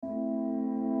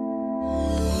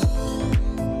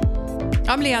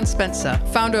I'm Leanne Spencer,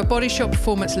 founder of Body Shop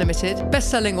Performance Limited,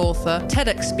 best-selling author,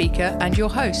 TEDx speaker, and your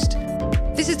host.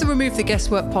 This is the Remove the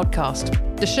Guesswork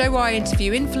podcast, the show where I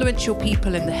interview influential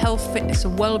people in the health, fitness,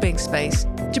 and well-being space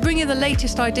to bring you the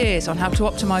latest ideas on how to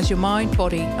optimize your mind,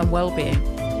 body, and well-being.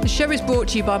 The show is brought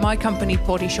to you by my company,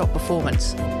 Body Shop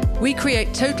Performance. We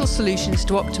create total solutions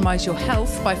to optimize your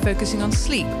health by focusing on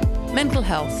sleep, mental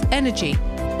health, energy,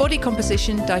 body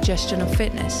composition, digestion, and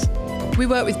fitness. We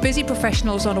work with busy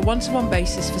professionals on a one-to-one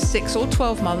basis for 6 or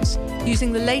 12 months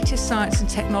using the latest science and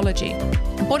technology.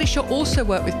 And Body Shop also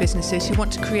work with businesses who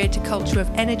want to create a culture of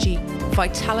energy,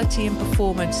 vitality and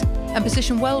performance and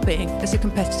position well-being as a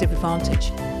competitive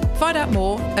advantage. Find out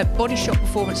more at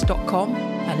bodyshopperformance.com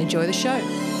and enjoy the show.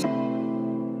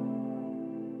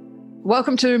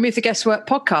 Welcome to the Remove the Guesswork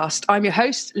podcast. I'm your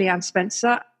host, Leanne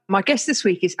Spencer. My guest this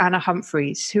week is Anna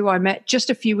Humphreys, who I met just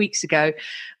a few weeks ago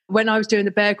when I was doing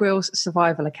the Bear Grylls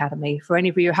Survival Academy. For any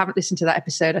of you who haven't listened to that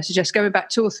episode, I suggest going back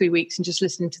 2 or 3 weeks and just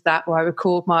listening to that, where I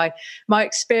record my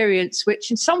experience, which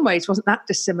in some ways wasn't that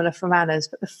dissimilar from Anna's.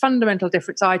 But the fundamental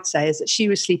difference, I'd say, is that she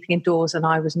was sleeping indoors and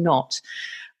I was not.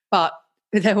 But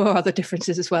there were other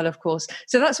differences as well, of course.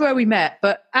 So that's where we met.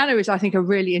 But Anna is, I think, a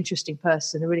really interesting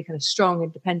person, a really kind of strong,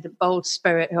 independent, bold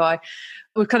spirit who I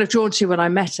was kind of drawn to when I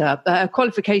met her. Her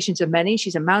qualifications are many.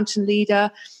 She's a mountain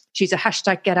leader. She's a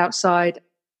hashtag Get Outside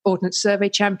Ordnance Survey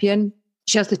champion.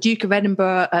 She has the Duke of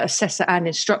Edinburgh Assessor and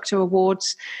Instructor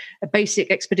Awards, a Basic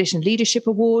Expedition Leadership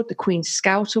Award, the Queen's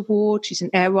Scout Award. She's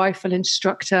an air rifle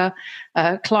instructor,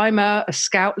 a climber, a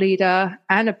scout leader,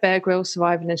 and a Bear Grylls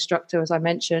survival instructor, as I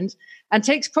mentioned, and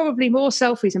takes probably more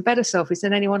selfies and better selfies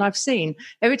than anyone I've seen.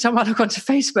 Every time I look onto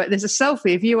Facebook, there's a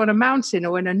selfie of you on a mountain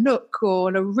or in a nook or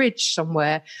on a ridge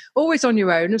somewhere, always on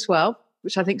your own as well,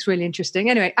 which I think is really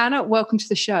interesting. Anyway, Anna, welcome to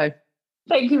the show.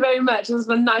 Thank you very much. This was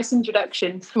a nice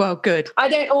introduction. Well, good. I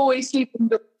don't always sleep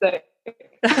indoors, though.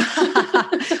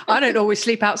 I don't always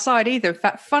sleep outside either. In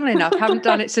fact, funnily enough, haven't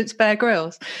done it since Bear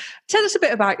Grylls. Tell us a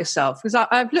bit about yourself, because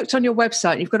I've looked on your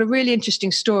website. You've got a really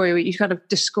interesting story where you kind of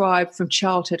describe from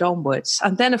childhood onwards.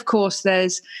 And then, of course,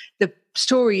 there's the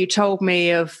story you told me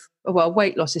of, well,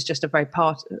 weight loss is just a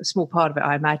small part of it,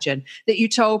 I imagine, that you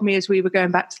told me as we were going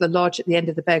back to the lodge at the end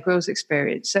of the Bear Grylls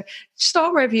experience. So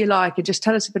start wherever you like and just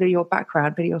tell us a bit of your background,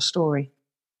 a bit of your story.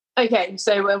 Okay,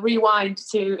 so we'll rewind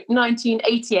to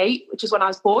 1988, which is when I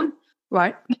was born.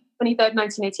 Right. 23rd,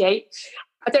 1988.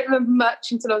 I don't remember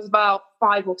much until I was about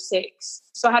 5 or 6.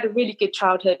 So I had a really good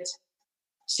childhood,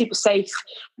 super safe.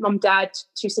 Mum, dad,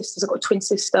 2 sisters. I've got a twin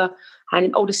sister and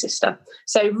an older sister.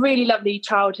 So really lovely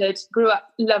childhood. Grew up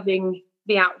loving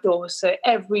the outdoors. So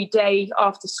every day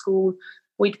after school,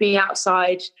 we'd be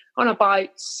outside on our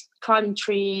bikes, climbing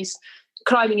trees,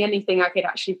 climbing anything I could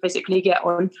actually physically get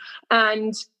on.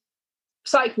 And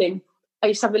cycling. I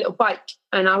used to have a little bike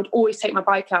and I would always take my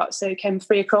bike out. So it came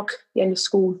 3 o'clock, the end of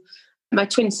school. My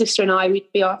twin sister and I,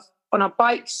 we'd be off on our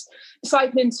bikes,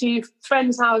 cycling to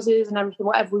friends' houses and everything,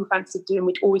 whatever we fancied doing,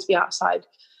 we'd always be outside.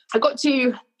 I got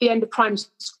to the end of primary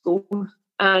school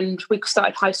and we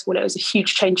started high school. It was a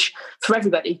huge change for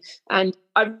everybody. And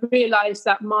I realised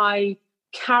that my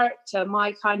character,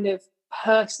 my kind of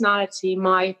personality,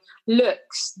 my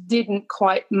looks didn't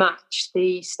quite match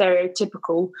the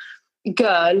stereotypical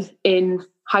girl in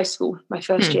high school, my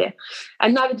first year.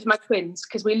 And neither did my twins,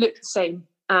 because we looked the same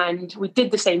and we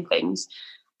did the same things.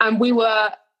 And we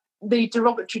were the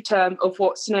derogatory term of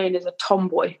what's known as a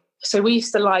tomboy. So we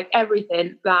used to like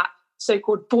everything that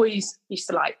so-called boys used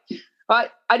to like.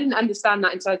 But I didn't understand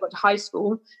that until I got to high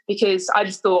school, because I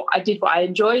just thought I did what I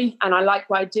enjoy and I like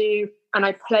what I do and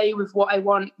I play with what I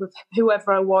want, with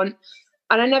whoever I want.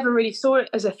 And I never really saw it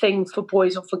as a thing for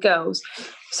boys or for girls.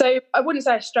 So I wouldn't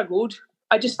say I struggled.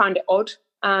 I just found it odd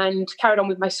and carried on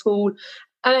with my school.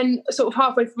 And sort of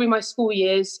halfway through my school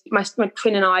years, my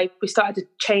twin and I, we started to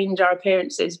change our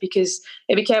appearances because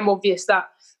it became obvious that,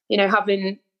 you know,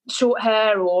 having short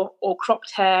hair or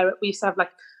cropped hair, we used to have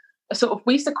like a sort of,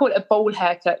 we used to call it a bowl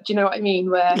haircut. Do you know what I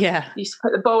mean? Where you used to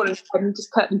put the bowl in and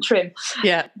just cut and trim.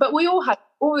 Yeah. But we all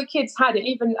the kids had it.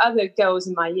 Even other girls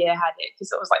in my year had it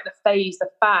because it was like the phase, the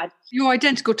fad. You're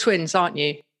identical twins, aren't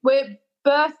you? We're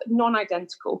birth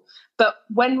non-identical. But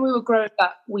when we were growing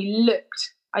up, we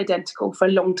looked identical for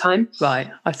a long time. Right.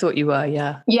 I thought you were,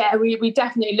 yeah. Yeah, we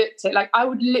definitely looked it. Like I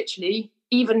would literally,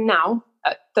 even now,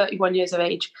 at 31 years of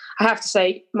age, I have to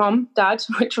say, Mom, Dad,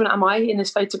 which one am I in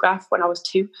this photograph when I was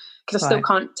 2? Because I still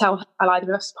can't tell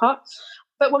either of us apart.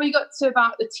 But when we got to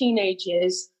about the teenage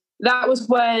years, that was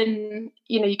when,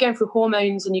 you know, you're going through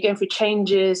hormones and you're going through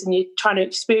changes and you're trying to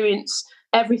experience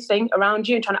everything around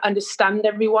you and trying to understand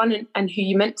everyone and who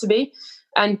you're meant to be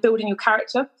and building your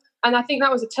character. And I think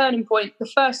that was a turning point, the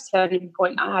first turning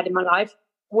point I had in my life,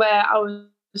 where I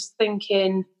was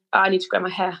thinking, I need to grow my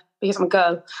hair because I'm a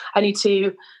girl. I need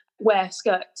to wear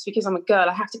skirts because I'm a girl.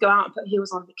 I have to go out and put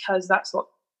heels on because that's what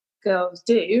girls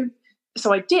do.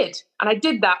 So I did. And I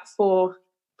did that for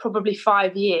probably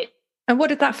 5 years. And what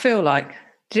did that feel like?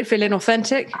 Did it feel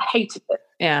inauthentic? I hated it.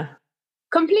 Yeah.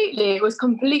 Completely. It was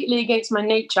completely against my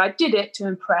nature. I did it to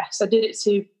impress. I did it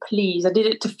to please. I did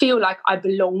it to feel like I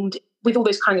belonged with all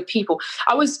those kinds of people.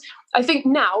 I think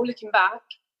now, looking back,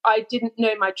 I didn't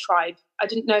know my tribe. I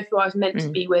didn't know who I was meant to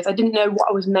be with. I didn't know what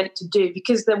I was meant to do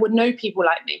because there were no people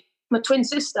like me. My twin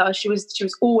sister, she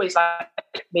was always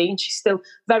like me, and she's still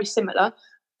very similar.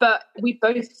 But we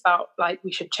both felt like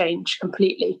we should change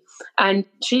completely. And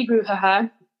she grew her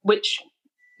hair, which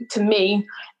to me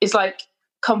is like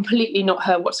completely not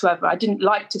her whatsoever. I didn't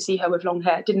like to see her with long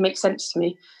hair. It didn't make sense to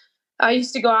me. I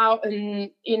used to go out and,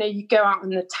 you go out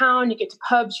in the town, you get to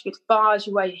pubs, you get to bars,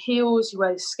 you wear your heels, you wear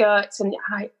your skirts. And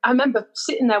I remember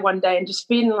sitting there one day and just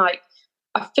feeling like,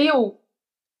 I feel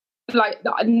like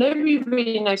nobody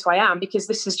really knows who I am because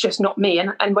this is just not me.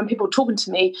 And when people were talking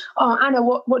to me, oh, Anna,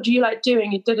 what do you like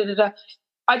doing? And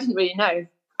I didn't really know.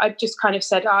 I just kind of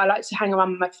said, I like to hang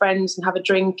around with my friends and have a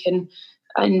drink and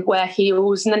wear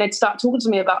heels. And then they'd start talking to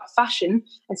me about fashion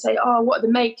and say, oh, what are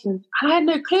the make? And I had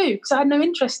no clue because I had no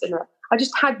interest in it. I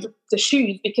just had the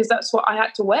shoes because that's what I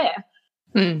had to wear.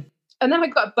 And then I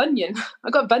got a bunion. I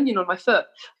got a bunion on my foot.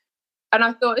 And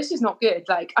I thought, this is not good.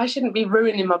 Like, I shouldn't be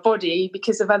ruining my body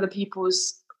because of other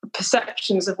people's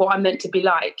perceptions of what I'm meant to be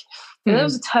like. And there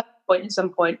was a turning point at some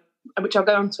point, which I'll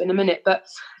go on to in a minute. But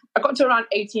I got to around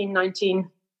 18, 19.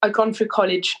 I'd gone through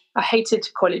college. I hated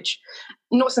college.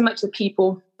 Not so much the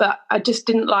people, but I just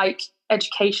didn't like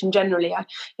education generally.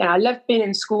 I loved being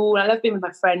in school. I loved being with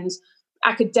my friends.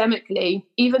 Academically,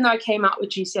 even though I came out with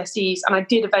GCSEs and I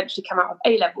did eventually come out with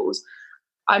A-levels,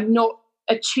 I'm not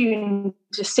attuned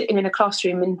to sitting in a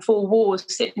classroom in four walls,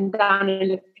 sitting down and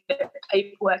looking at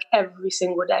paperwork every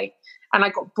single day. And I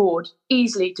got bored,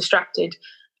 easily distracted.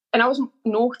 And I wasn't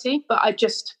naughty, but I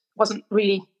just wasn't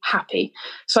really happy.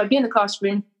 So I'd be in the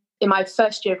classroom in my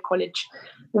first year of college,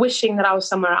 wishing that I was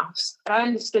somewhere else. I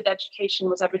understood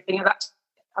education was everything, and that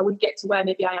I wouldn't get to where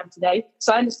maybe I am today.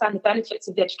 So I understand the benefits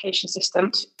of the education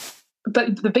system.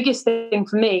 But the biggest thing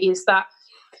for me is that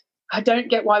I don't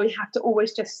get why we have to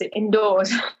always just sit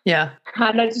indoors. Yeah.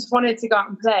 And I just wanted to go out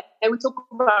and play. They would talk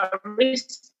about risk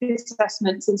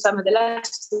assessments in some of the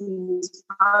lessons.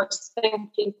 I was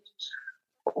thinking,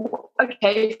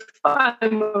 okay, fine,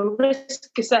 we'll risk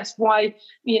assess why,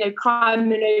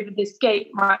 climbing over this gate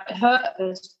might hurt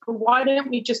us, but why don't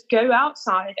we just go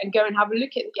outside and go and have a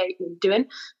look at the gate we were doing?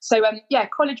 So,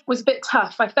 college was a bit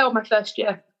tough. I failed my first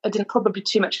year. I didn't probably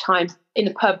too much time in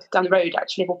the pub down the road,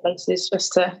 actually, of all places,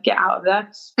 just to get out of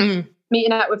there.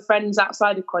 Meeting out with friends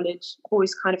outside of college.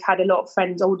 Always kind of had a lot of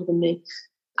friends older than me.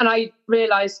 And I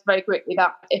realised very quickly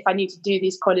that if I need to do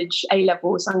these college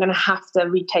A-levels, I'm going to have to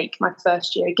retake my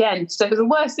first year again. So it was the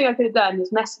worst thing I could have done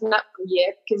was messing up for a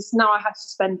year, because now I have to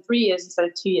spend 3 years instead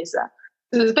of 2 years there.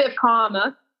 So there's a bit of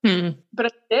karma, but I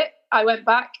did it. I went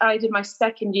back, I did my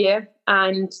second year,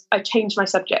 and I changed my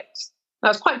subject. I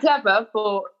was quite clever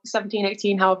for 17,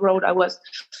 18, however old I was.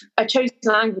 I chose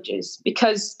languages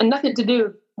and nothing to do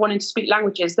with wanting to speak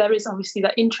languages. There is obviously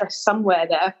that interest somewhere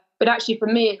there. But actually for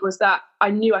me, it was that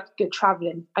I knew I could go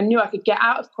traveling. I knew I could get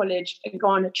out of college and go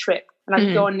on a trip, and I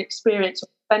could go on an experience or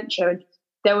adventure. And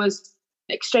there was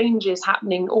exchanges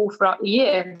happening all throughout the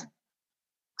year.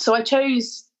 So I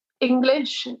chose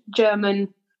English,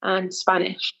 German, and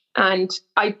Spanish. And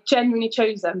I genuinely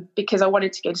chose them because I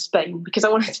wanted to go to Spain, because I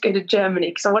wanted to go to Germany,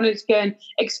 because I wanted to go and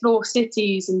explore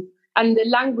cities. And the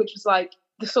language was like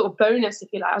the sort of bonus, if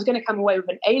you like. I was going to come away with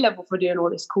an A-level for doing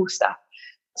all this cool stuff.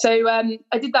 So I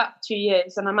did that for 2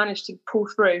 years, and I managed to pull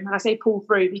through. And I say pull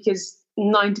through because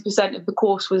 90% of the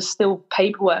course was still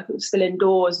paperwork. It was still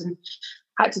indoors, and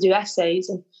I had to do essays.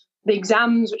 And the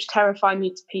exams, which terrified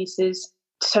me to pieces,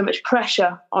 so much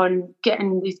pressure on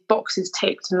getting these boxes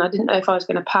ticked, and I didn't know if I was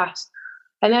going to pass.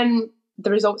 And then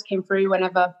the results came through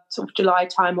whenever, sort of July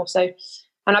time or so,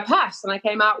 and I passed, and I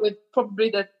came out with probably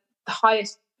the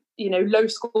highest, low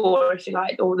score, if you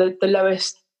like, or the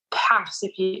lowest pass,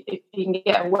 if you can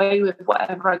get away with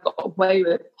whatever I got away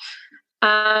with.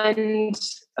 And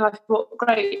I thought,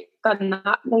 great, done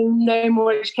that, no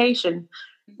more education.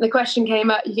 The question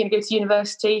came up, you're going to go to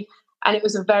university? And it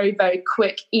was a very, very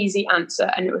quick, easy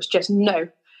answer. And it was just no.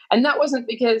 And that wasn't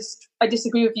because I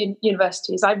disagree with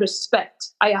universities. I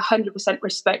 100%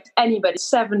 respect anybody,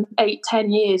 7, 8,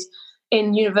 10 years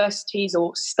in universities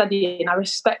or studying. I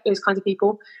respect those kinds of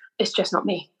people. It's just not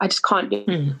me. I just can't do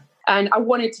it. And I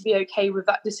wanted to be okay with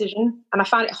that decision. And I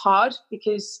found it hard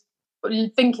because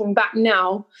thinking back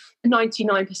now,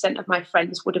 99% of my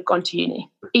friends would have gone to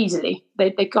uni easily.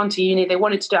 They'd gone to uni, they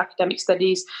wanted to do academic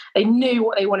studies, they knew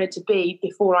what they wanted to be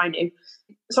before I knew.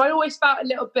 So I always felt a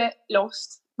little bit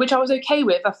lost, which I was okay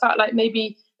with. I felt like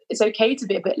maybe it's okay to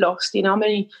be a bit lost. I'm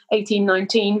only 18,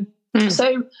 19.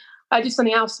 So I did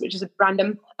something else, which is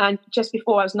random. And just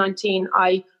before I was 19,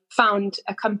 I found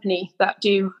a company that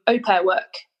do au pair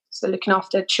work. So looking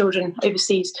after children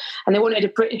overseas. And they wanted a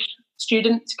British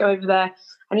student to go over there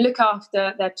and look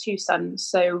after their 2 sons.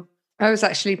 So I was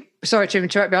actually, sorry to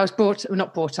interrupt you, I was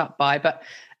not brought up by, but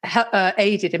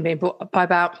aided in being brought up by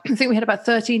about, I think we had about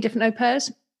 13 different au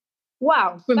pairs.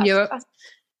 Wow. From Europe.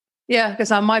 Yeah,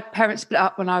 because my parents split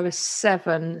up when I was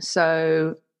 7.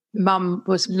 So mum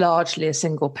was largely a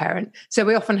single parent. So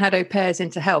we often had au pairs in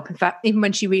to help. In fact, even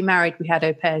when she remarried, we had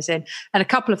au pairs in. And a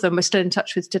couple of them we're still in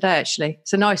touch with today, actually.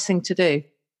 It's a nice thing to do.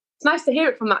 It's nice to hear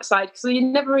it from that side because you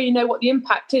never really know what the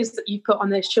impact is that you put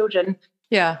on those children.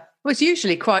 Yeah, well, it's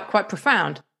usually quite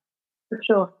profound. For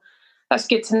sure. That's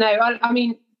good to know. I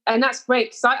mean, and that's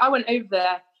great because I went over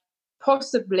there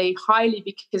possibly highly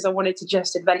because I wanted to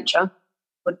just adventure.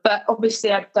 But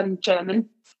obviously I'd done German.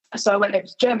 So I went over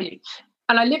to Germany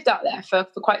and I lived out there for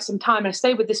quite some time. And I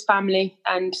stayed with this family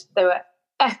and they were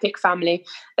epic family.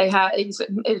 They had his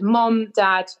mom,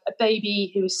 dad, a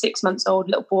baby who was 6 months old,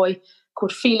 little boy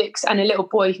called Felix, and a little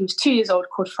boy who was 2 years old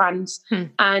called Franz.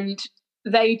 And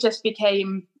they just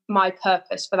became my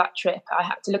purpose for that trip. I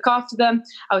had to look after them.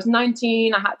 I was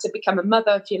 19. I had to become a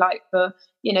mother, if you like, for,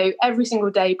 every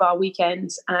single day bar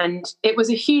weekends. And it was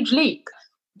a huge leap.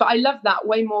 But I loved that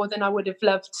way more than I would have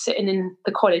loved sitting in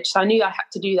the college. So I knew I had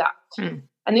to do that.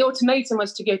 And the ultimatum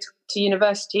was to go to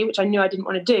university, which I knew I didn't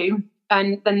want to do.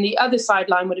 And then the other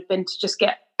sideline would have been to just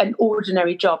get an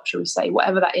ordinary job, shall we say,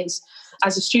 whatever that is,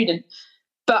 as a student.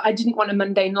 But I didn't want a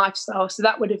mundane lifestyle. So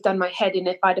that would have done my head in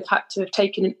if I'd have had to have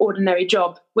taken an ordinary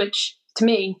job, which to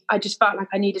me, I just felt like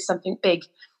I needed something big.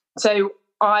 So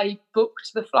I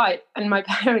booked the flight. And my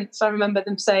parents, I remember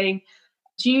them saying,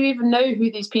 do you even know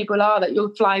who these people are that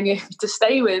you're flying over to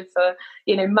stay with for,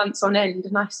 months on end?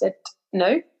 And I said,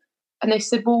 no. And they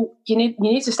said, well, you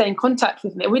need to stay in contact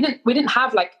with me. We didn't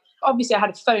have obviously I had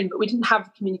a phone, but we didn't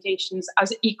have communications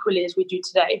as equally as we do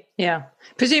today. Yeah.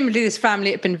 Presumably this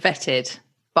family had been vetted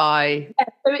by... Yeah,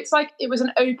 so it's it was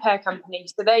an au pair company.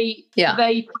 So they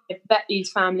vet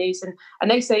these families and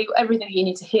they say everything you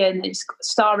need to hear, and it's got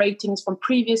star ratings from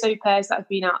previous au pairs that have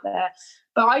been out there.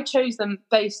 But I chose them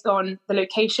based on the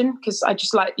location because I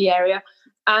just liked the area,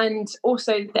 and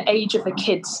also the age of the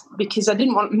kids, because I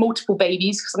didn't want multiple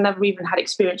babies because I never even had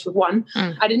experience with one.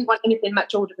 I didn't want anything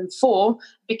much older than 4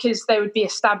 because they would be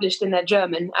established in their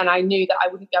German and I knew that I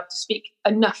wouldn't be able to speak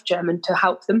enough German to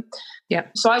help them. Yeah.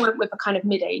 So I went with a kind of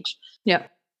mid-age. Yeah.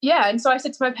 Yeah. And so I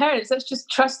said to my parents, let's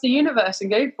just trust the universe and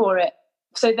go for it.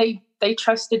 So they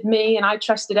trusted me and I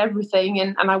trusted everything.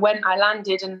 And I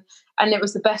landed and it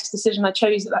was the best decision I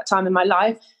chose at that time in my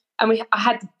life. And I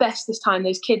had the bestest time.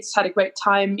 Those kids had a great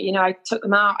time. I took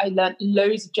them out. I learned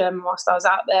loads of German whilst I was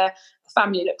out there. The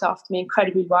family looked after me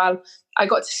incredibly well. I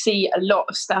got to see a lot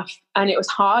of stuff and it was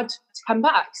hard to come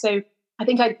back. So I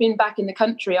think I'd been back in the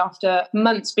country after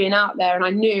months being out there and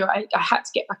I knew I had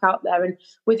to get back out there. And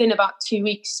within about 2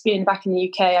 weeks being back in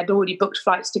the UK, I'd already booked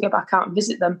flights to go back out and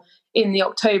visit them in the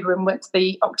October and went to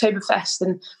the Oktoberfest.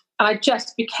 And I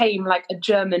just became like a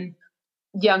German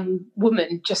young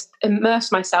woman, just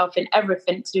immersed myself in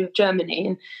everything to do with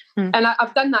Germany. And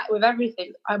I've done that with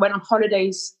everything. I went on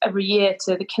holidays every year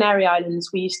to the Canary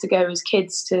Islands. We used to go as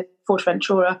kids to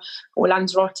Forteventura or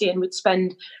Lanzarote and we'd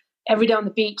spend every day on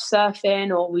the beach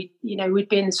surfing, or we'd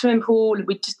be in the swimming pool.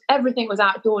 Everything was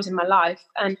outdoors in my life.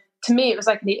 And to me, it was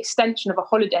like the extension of a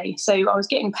holiday. So I was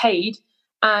getting paid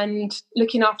and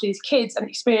looking after these kids and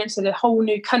experiencing a whole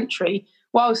new country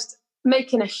whilst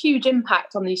making a huge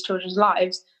impact on these children's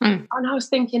lives. And I was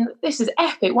thinking, this is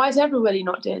epic. Why is everybody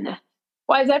not doing this?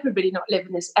 Why is everybody not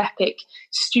living this epic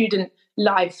student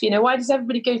life? Why does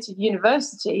everybody go to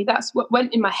university? That's what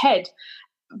went in my head.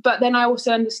 But then I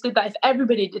also understood that if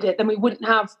everybody did it, then we wouldn't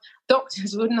have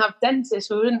doctors, we wouldn't have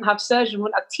dentists, we wouldn't have surgeons, we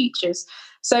wouldn't have teachers.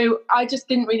 So I just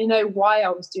didn't really know why I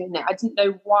was doing it. I didn't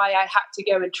know why I had to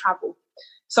go and travel.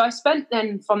 So I spent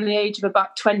then from the age of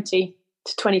about 20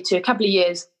 to 22, a couple of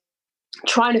years,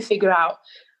 trying to figure out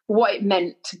what it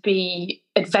meant to be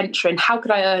adventuring. How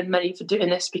could I earn money for doing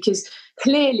this? Because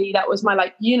clearly that was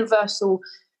my universal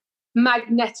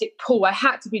magnetic pull. I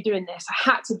had to be doing this.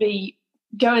 I had to be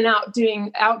going out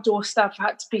doing outdoor stuff. I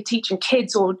had to be teaching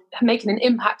kids or making an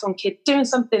impact on kids, doing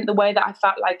something the way that I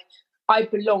felt like I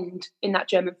belonged in that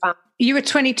German family. You were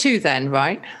 22 then,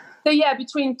 right? So yeah,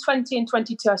 between 20 and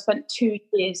 22, I spent 2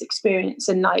 years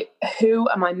experiencing like, who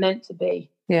am I meant to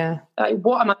be? Yeah. Like,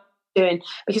 what am I doing?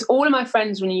 Because all of my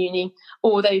friends were in uni,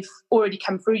 or they've already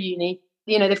come through uni.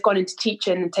 You know, they've gone into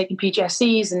teaching and taken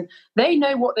PGCEs, and they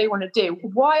know what they want to do.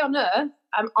 Why on earth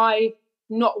am I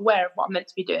not aware of what I'm meant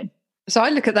to be doing? So I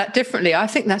look at that differently. I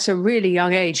think that's a really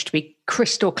young age to be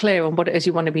crystal clear on what it is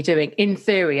you want to be doing, in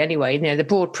theory anyway. You know, the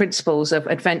broad principles of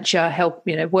adventure, help,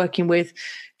 you know, working with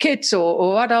kids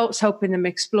or adults, helping them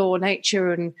explore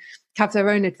nature and have their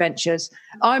own adventures.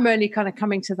 I'm only kind of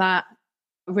coming to that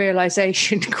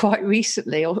realization quite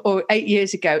recently, or 8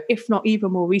 years ago, if not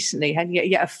even more recently, and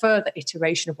yet a further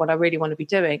iteration of what I really want to be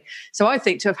doing. So I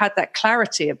think to have had that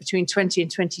clarity between 20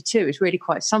 and 22 is really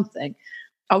quite something.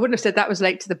 I wouldn't have said that was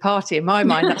late to the party. In my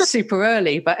mind, that's super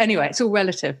early. But anyway, it's all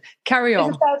relative. Carry on.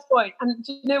 It's a fair point. And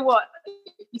do you know what?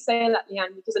 You say that,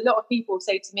 Leanne, because a lot of people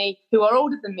say to me who are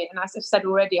older than me, and as I've said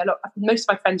already, most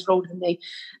of my friends are older than me.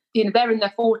 You know, they're in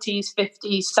their 40s,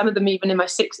 50s, some of them even in their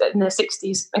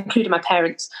 60s, including my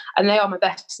parents, and they are my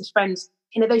bestest friends.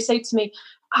 You know, they say to me,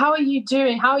 how are you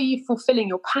doing? How are you fulfilling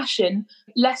your passion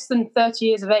less than 30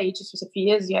 years of age? This was a few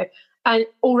years ago. And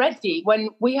already, when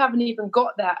we haven't even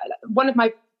got there, one of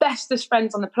my bestest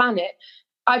friends on the planet,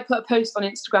 I put a post on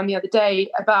Instagram the other day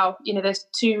about, you know, there's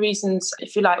 2 reasons,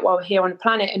 if you like, while we're here on the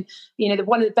planet. And, you know,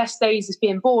 one of the best days is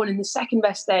being born, and the second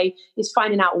best day is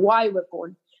finding out why we're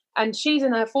born. And she's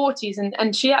in her 40s,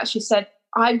 and she actually said,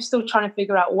 I'm still trying to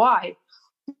figure out why.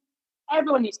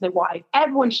 Everyone needs to know why.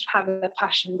 Everyone should have a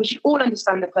passion. We should all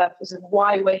understand the purpose of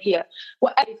why we're here.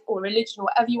 Whatever, or religion, or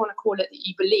whatever you want to call it that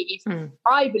you believe,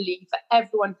 I believe that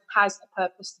everyone has a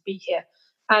purpose to be here.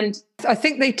 And I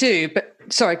think they do, but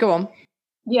sorry, go on.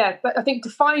 Yeah, but I think to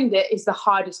find it is the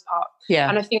hardest part. Yeah.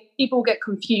 And I think people get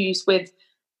confused with,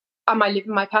 am I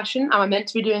living my passion? Am I meant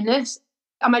to be doing this?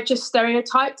 Am I just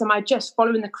stereotyped? Am I just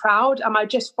following the crowd? Am I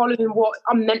just following what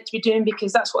I'm meant to be doing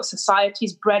because that's what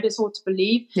society's bred us all to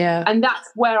believe? Yeah. And that's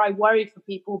where I worry for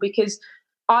people, because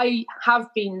I have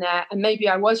been there, and maybe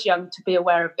I was young to be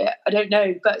aware of it. I don't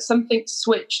know, but something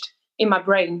switched in my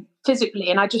brain physically,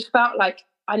 and I just felt like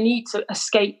I need to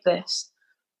escape this.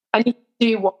 I need to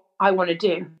do what I want to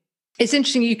do. It's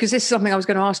interesting, because this is something I was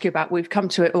going to ask you about. We've come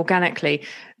to it organically,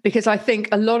 because I think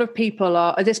a lot of people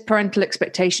are this parental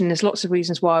expectation. There's lots of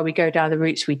reasons why we go down the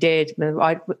routes we did.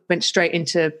 I went straight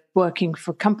into working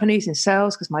for companies in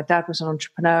sales because my dad was an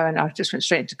entrepreneur, and I just went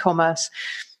straight into commerce.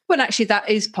 Well, actually, that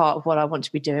is part of what I want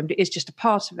to be doing, but it is just a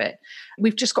part of it.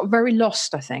 We've just got very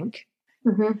lost, I think,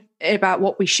 about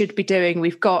what we should be doing.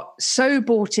 We've got so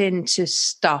bought into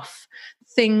stuff,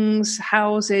 things,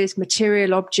 houses,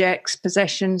 material objects,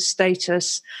 possessions,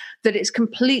 status, that it's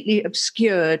completely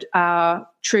obscured our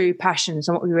true passions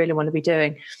and what we really want to be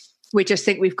doing. We just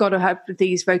think we've got to have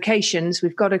these vocations.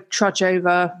 We've got to trudge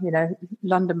over, you know,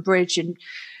 London Bridge and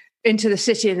into the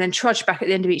city, and then trudge back at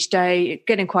the end of each day,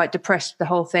 getting quite depressed with the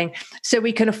whole thing. So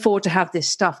we can afford to have this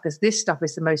stuff, because this stuff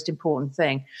is the most important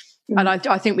thing. And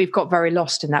I think we've got very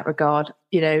lost in that regard.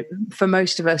 You know, for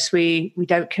most of us, we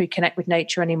don't connect with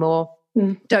nature anymore.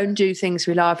 Don't do things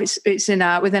we love. It's within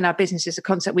our business is a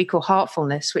concept we call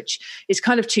heartfulness, which is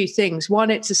kind of 2 things. One,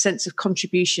 it's a sense of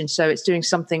contribution. So it's doing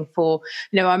something for,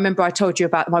 you know, I remember I told you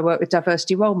about my work with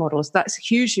diversity role models. That's a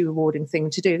hugely rewarding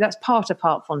thing to do. That's part of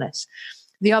heartfulness.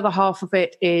 The other half of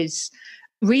it is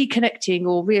reconnecting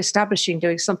or reestablishing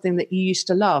doing something that you used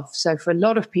to love. So for a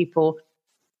lot of people,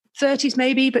 30s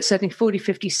maybe, but certainly 40,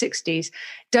 50, 60s,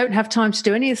 don't have time to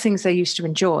do any of the things they used to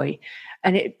enjoy.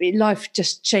 And life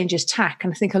just changes tack.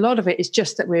 And I think a lot of it is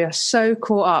just that we are so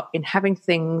caught up in having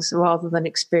things rather than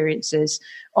experiences,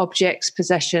 objects,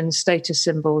 possessions, status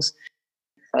symbols.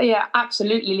 Yeah,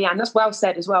 absolutely, Leanne. That's well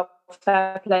said as well.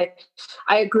 Fair play.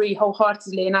 I agree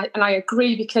wholeheartedly. And I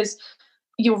agree, because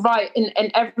you're right in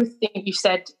everything you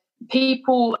said.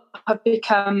 People have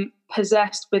become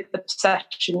possessed with the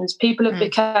possessions. People have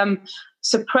become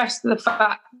suppressed to the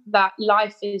fact that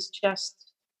life is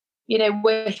just, you know,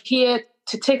 we're here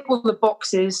to tick all the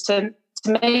boxes, to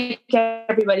make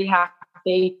everybody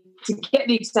happy, to get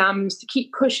the exams, to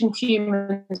keep pushing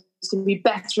humans to be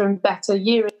better and better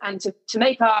year, and to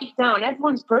make our deep down.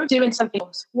 Everyone's doing something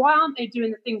else. Why aren't they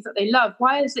doing the things that they love?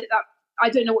 Why is it that, I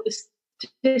don't know what the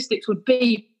statistics would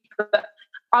be, but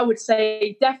I would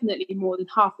say definitely more than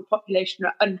half the population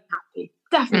are unhappy.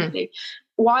 Definitely.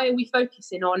 Why are we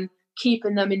focusing on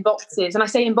keeping them in boxes. And I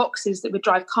say in boxes that we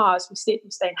drive cars, we stay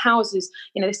in houses,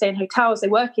 they stay in hotels, they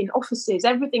work in offices,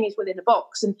 everything is within a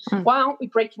box. And why aren't we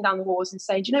breaking down the walls and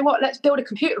saying, do you know what, let's build a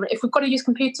computer. If we've got to use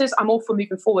computers, I'm all for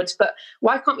moving forwards, but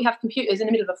why can't we have computers in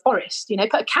the middle of a forest,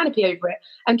 put a canopy over it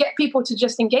and get people to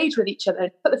just engage with each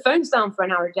other, put the phones down for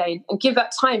an hour a day and give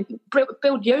that time,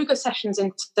 build yoga sessions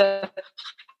into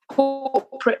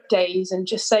corporate days and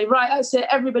just say, right, that's it,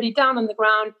 everybody down on the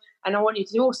ground, and I want you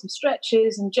to do awesome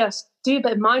stretches and just do a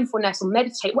bit of mindfulness or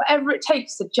meditate, whatever it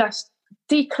takes to just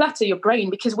declutter your brain,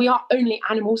 because we are only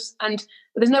animals and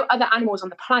there's no other animals on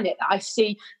the planet that I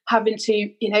see having to,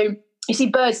 you see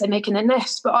birds, they're making a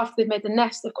nest, but after they've made the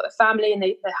nest, they've got a family and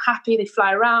they're happy, they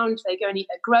fly around, they go and eat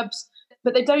their grubs,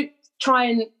 but they don't try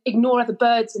and ignore other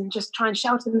birds and just try and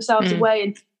shelter themselves away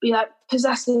and be like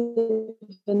possessive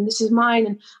and this is mine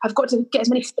and I've got to get as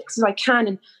many sticks as I can.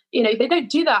 And, they don't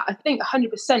do that. I think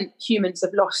 100% humans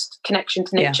have lost connection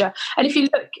to nature. Yeah. And if you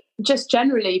look just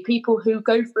generally, people who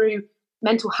go through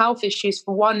mental health issues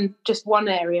for just one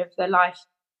area of their life,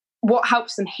 what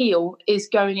helps them heal is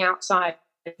going outside.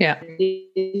 Yeah.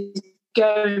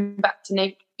 Going back to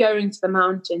nature, going to the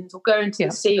mountains or going to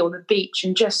the sea or the beach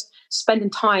and just spending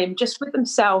time just with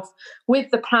themselves, with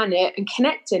the planet and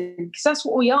connecting, because that's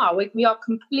what we are. We are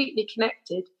completely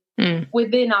connected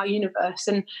within our universe.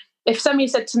 And if somebody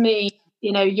said to me,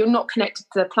 you're not connected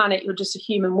to the planet, you're just a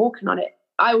human walking on it,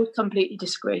 I would completely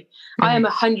disagree. I am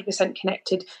 100%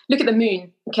 connected. Look at the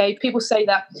moon, okay? People say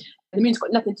that the moon's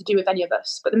got nothing to do with any of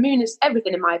us, but the moon is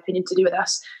everything, in my opinion, to do with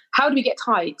us. How do we get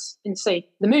tides in the sea?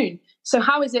 The moon. So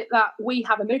how is it that we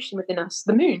have emotion within us?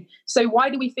 The moon. So why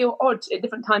do we feel odd at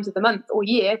different times of the month or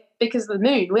year? Because of the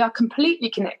moon. We are completely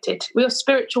connected. We are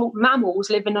spiritual mammals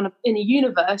living in a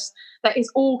universe that is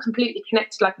all completely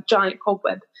connected like a giant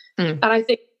cobweb. And I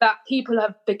think that people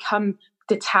have become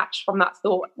detached from that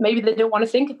thought. Maybe they don't want to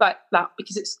think about that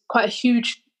because it's quite a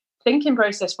huge thinking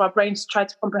process for our brains to try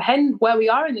to comprehend where we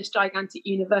are in this gigantic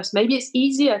universe. Maybe it's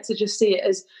easier to just see it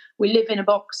as we live in a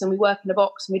box and we work in a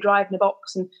box and we drive in a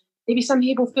box, and maybe some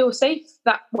people feel safe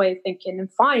that way of thinking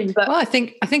and fine. But I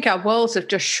think our worlds have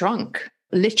just shrunk,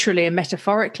 literally and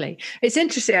metaphorically. It's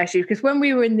interesting actually, because when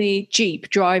we were in the Jeep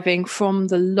driving from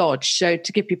the lodge, so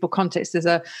to give people context, there's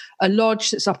a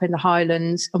lodge that's up in the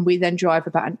Highlands, and we then drive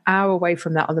about an hour away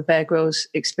from that on the Bear Grylls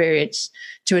Experience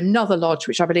to another lodge,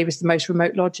 which I believe is the most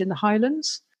remote lodge in the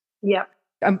Highlands. Yeah.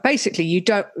 And basically,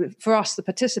 for us, the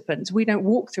participants, we don't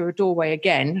walk through a doorway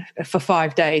again for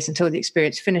 5 days until the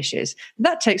experience finishes.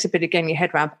 That takes a bit of getting your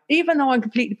head around. Even though I'm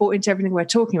completely bought into everything we're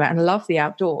talking about and love the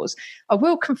outdoors, I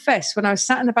will confess, when I was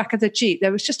sat in the back of the Jeep,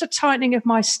 there was just a tightening of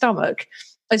my stomach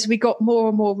as we got more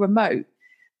and more remote.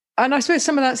 And I suppose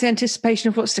some of that's the anticipation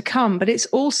of what's to come, but it's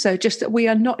also just that we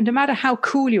are not, no matter how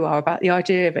cool you are about the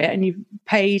idea of it, and you've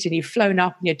paid and you've flown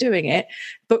up and you're doing it,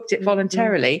 booked it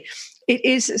voluntarily, it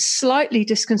is a slightly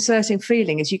disconcerting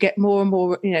feeling as you get more and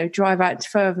more, drive out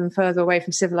further and further away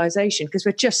from civilization, because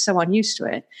we're just so unused to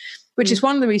it, which is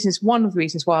one of the reasons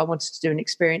why I wanted to do an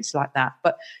experience like that.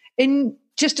 But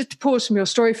just to pause from your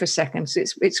story for a second, so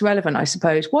it's relevant, I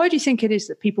suppose. Why do you think it is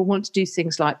that people want to do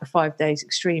things like the 5 days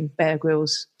extreme Bear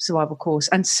Grylls survival course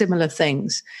and similar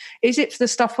things? Is it for the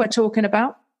stuff we're talking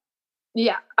about?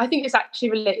 Yeah, I think it's actually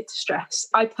related to stress.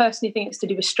 I personally think it's to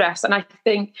do with stress. And I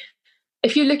think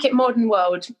if you look at modern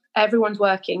world, everyone's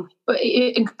working. But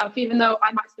even though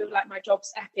I might feel like my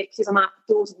job's epic because I'm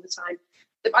outdoors all the time,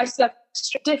 I still have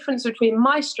a difference between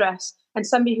my stress and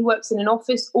somebody who works in an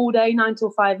office all day, 9 till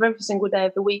 5, every single day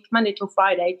of the week, Monday till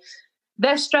Friday.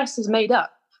 Their stress is made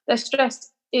up. Their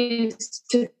stress is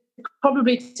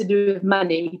probably to do with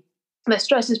money. Their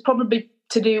stress is probably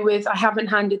to do with, I haven't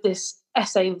handed this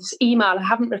essay, this email, I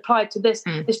haven't replied to this,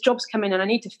 this job's coming and I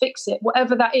need to fix it.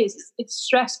 Whatever that is, it's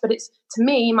stress, but it's, to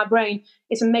me, my brain,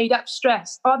 it's a made up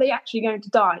stress. Are they actually going to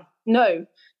die? No.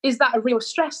 Is that a real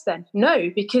stress then? No,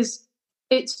 because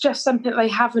it's just something they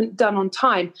haven't done on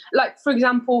time. Like, for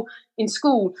example, in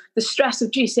school, the stress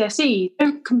of GCSE,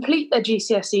 don't complete their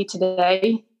GCSE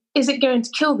today. Is it going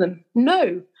to kill them?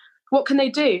 No. What can they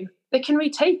do? They can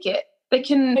retake it. They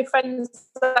can have friends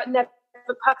that never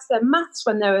passed their maths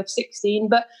when they were 16,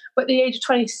 but at the age of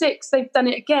 26, they've done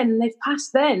it again and they've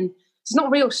passed then. It's not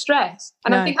real stress.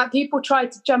 And I think that people try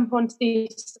to jump onto the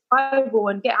survival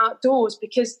and get outdoors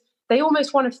because they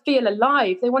almost want to feel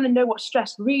alive. They want to know what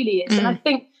stress really is. And I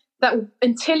think that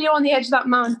until you're on the edge of that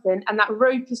mountain and that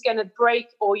rope is going to break,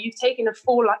 or you've taken a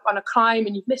fall like on a climb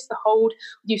and you've missed the hold,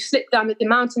 you slip down the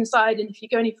mountainside, and if you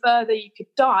go any further, you could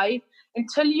die,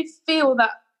 until you feel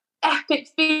that epic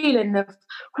feeling of,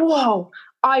 whoa,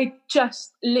 I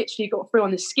just literally got through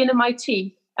on the skin of my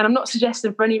teeth And I'm not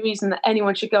suggesting for any reason that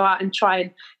anyone should go out and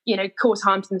try and, cause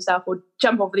harm to themselves or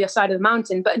jump over the other side of the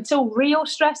mountain. But until real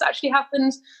stress actually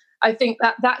happens, I think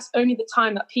that that's only the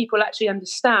time that people actually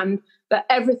understand that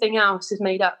everything else is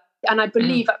made up. And I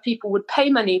believe that people would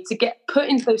pay money to get put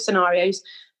into those scenarios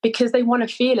because they want to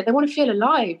feel it. They want to feel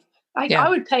alive. I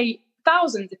would pay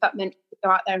thousands if that meant to go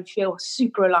out there and feel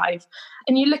super alive.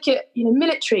 And you look at,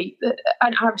 military,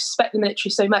 and I respect the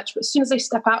military so much, but as soon as they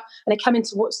step out and they come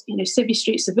into what's, Civvy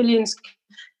Street, civilians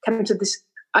come into this,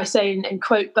 I say in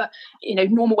quote, but,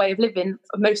 normal way of living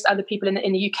of most other people in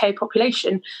the UK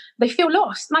population, they feel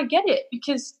lost. And I get it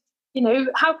because,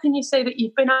 how can you say that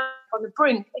you've been out on the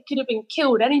brink? They could have been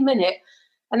killed any minute.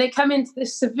 And they come into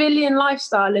this civilian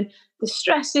lifestyle and the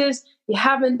stresses, you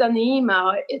haven't done the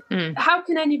email. How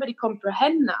can anybody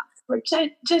comprehend that?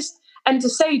 And to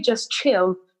say just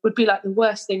chill would be like the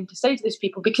worst thing to say to those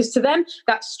people, because to them,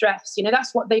 that's stress.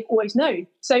 That's what they've always known.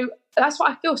 So that's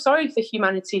what I feel sorry for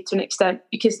humanity to an extent,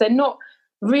 because they're not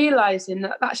realizing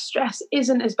that stress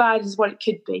isn't as bad as what it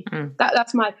could be.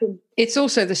 That's my opinion. It's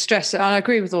also the stress, and I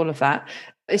agree with all of that.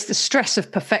 It's the stress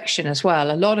of perfection as well.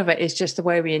 A lot of it is just the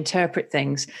way we interpret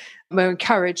things. We're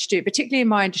encouraged to, particularly in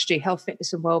my industry, health,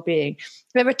 fitness and well-being.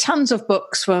 There are tons of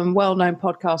books from well-known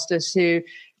podcasters who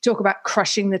talk about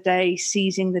crushing the day,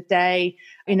 seizing the day.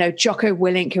 Jocko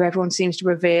Willink, who everyone seems to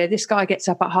revere. This guy gets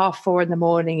up at 4:30 in the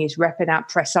morning. He's repping out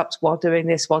press-ups while doing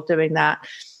this, while doing that.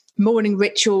 Morning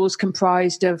rituals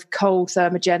comprised of cold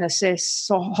thermogenesis,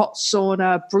 hot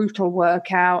sauna, brutal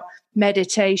workout,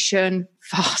 meditation,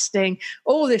 fasting,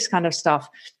 all this kind of stuff.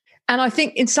 And I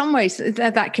think in some ways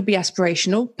that could be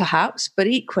aspirational, perhaps, but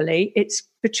equally it's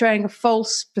portraying a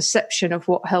false perception of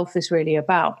what health is really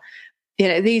about.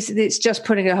 It's just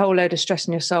putting a whole load of stress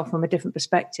on yourself from a different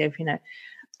perspective.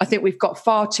 I think we've got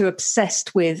far too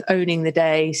obsessed with owning the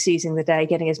day, seizing the day,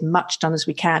 getting as much done as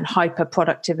we can, hyper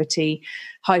productivity,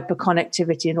 hyper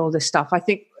connectivity and all this stuff. I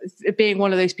think being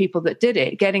one of those people that did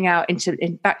it, getting out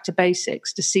back to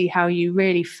basics to see how you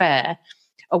really fare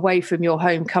away from your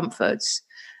home comforts,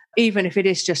 even if it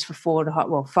is just for 4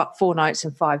 nights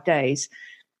and 5 days,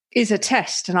 is a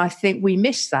test. And I think we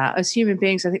miss that as human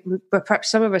beings. I think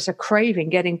perhaps some of us are craving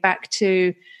getting back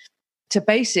to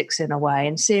basics in a way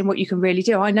and seeing what you can really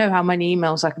do. I know how many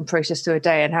emails I can process through a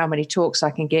day and how many talks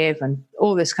I can give and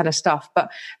all this kind of stuff.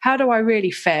 But how do I really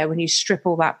fare when you strip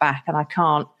all that back and I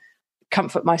can't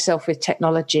comfort myself with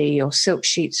technology or silk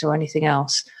sheets or anything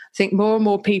else? I think more and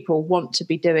more people want to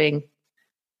be doing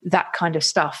that kind of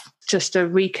stuff just to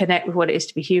reconnect with what it is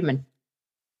to be human.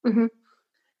 Mm-hmm.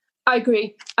 I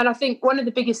agree. And I think one of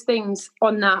the biggest things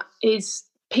on that is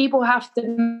people have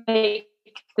to make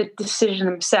the decision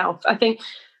themselves. I think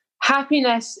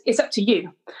happiness is up to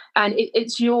you, and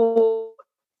it's your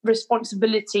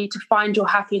responsibility to find your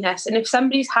happiness. And if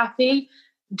somebody's happy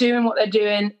doing what they're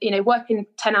doing, working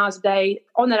 10 hours a day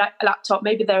on their laptop,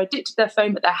 maybe they're addicted to their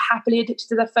phone, but they're happily addicted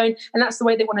to their phone, and that's the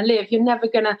way they want to live, you're never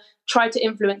going to try to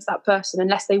influence that person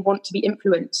unless they want to be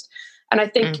influenced. And I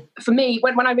think for me,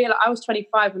 when I realized, I was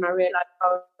 25 when I realized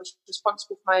I was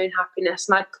responsible for my own happiness,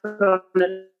 and I put on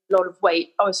a lot of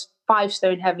weight. I was 5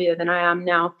 stone heavier than I am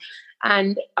now.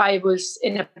 And I was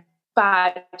in a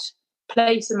bad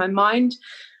place in my mind.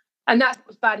 And that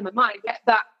was bad in my mind.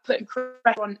 That putting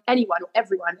pressure on anyone or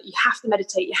everyone, that you have to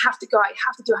meditate, you have to go out, you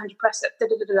have to do 100 press-ups,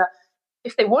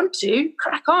 If they want to,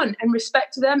 crack on and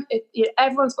respect to them.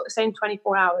 Everyone's got the same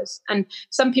 24 hours. And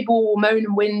some people will moan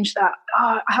and whinge that,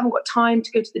 I haven't got time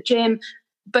to go to the gym.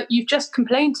 But you've just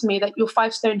complained to me that you're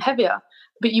 5 stone heavier,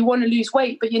 but you want to lose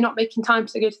weight, but you're not making time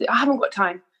to go to I haven't got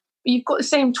time. But you've got the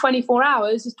same 24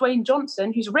 hours as Dwayne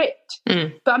Johnson, who's ripped.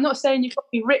 But I'm not saying you've got to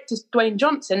be ripped as Dwayne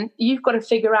Johnson. You've got to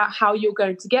figure out how you're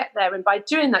going to get there. And by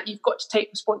doing that, you've got to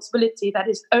take responsibility that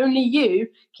is only you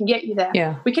can get you there.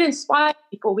 Yeah. We can inspire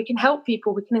people, we can help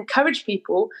people, we can encourage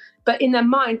people, but in their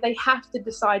mind, they have to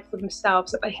decide for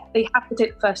themselves that they have to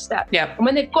take the first step. Yeah. And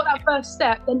when they've got that first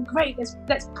step, then great, let's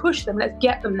push them, let's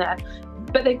get them there.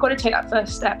 But they've got to take that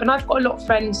first step. And I've got a lot of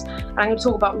friends, and I'm going to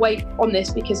talk about weight on this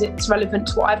because it's relevant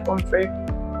to what I've gone through.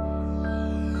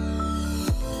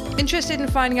 Interested in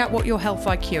finding out what your health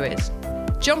IQ is?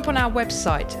 Jump on our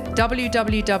website,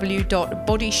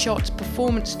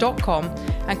 www.bodyshotperformance.com,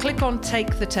 and click on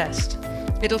Take the Test.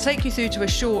 It'll take you through to a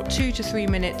short 2 to 3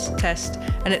 minute test,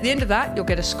 and at the end of that, you'll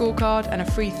get a scorecard and a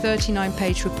free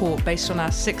 39-page report based on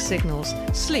our 6 signals: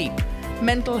 sleep,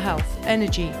 mental health,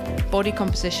 energy, body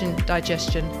composition,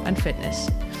 digestion, and fitness.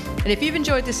 And if you've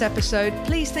enjoyed this episode,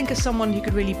 please think of someone who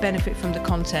could really benefit from the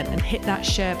content and hit that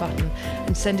share button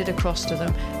and send it across to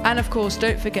them. And of course,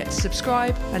 don't forget to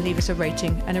subscribe and leave us a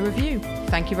rating and a review.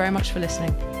 Thank you very much for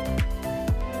listening.